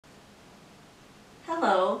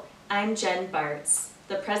Hello, I'm Jen Bartz,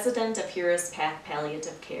 the President of Heroes Path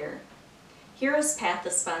Palliative Care. Heroes Path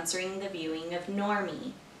is sponsoring the viewing of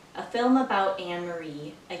Normie, a film about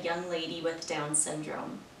Annemarie, a young lady with Down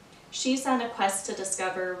syndrome. She's on a quest to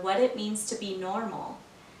discover what it means to be normal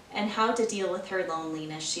and how to deal with her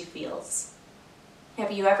loneliness she feels.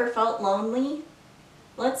 Have you ever felt lonely?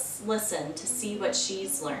 Let's listen to see what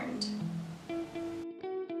she's learned.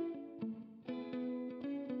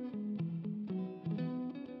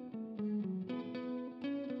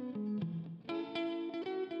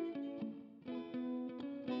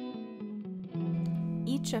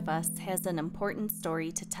 Each of us has an important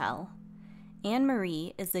story to tell.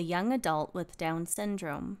 Annemarie is a young adult with Down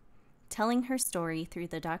syndrome, telling her story through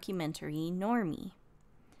the documentary Normie.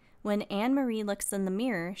 When Annemarie looks in the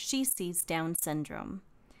mirror, she sees Down syndrome.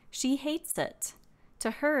 She hates it.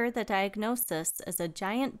 To her, the diagnosis is a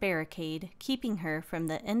giant barricade keeping her from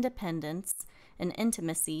the independence and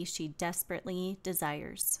intimacy she desperately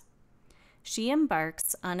desires. She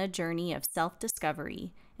embarks on a journey of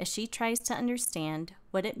self-discovery as she tries to understand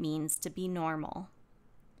what it means to be normal.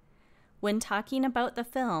 When talking about the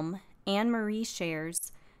film, Annemarie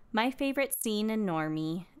shares, "My favorite scene in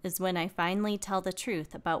Normie is when I finally tell the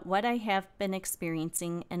truth about what I have been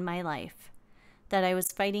experiencing in my life, that I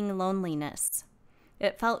was fighting loneliness.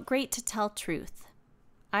 It felt great to tell truth.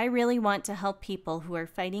 I really want to help people who are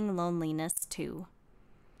fighting loneliness too."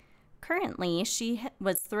 Currently, she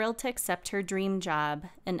was thrilled to accept her dream job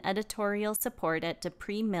in editorial support at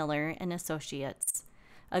Dupree Miller and Associates,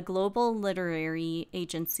 a global literary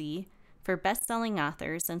agency for best-selling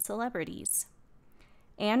authors and celebrities.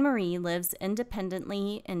 Annemarie lives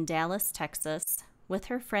independently in Dallas, Texas, with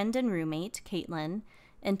her friend and roommate, Caitlin,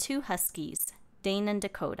 and 2 huskies, Dane and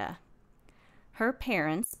Dakota. Her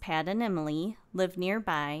parents, Pat and Emily, live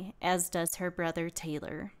nearby, as does her brother,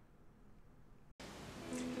 Taylor.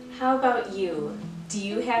 How about you? Do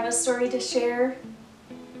you have a story to share?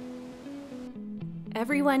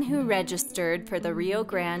 Everyone who registered for the Rio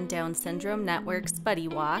Grande Down Syndrome Network's Buddy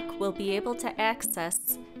Walk will be able to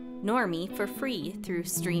access Normie for free through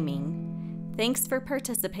streaming. Thanks for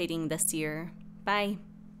participating this year. Bye.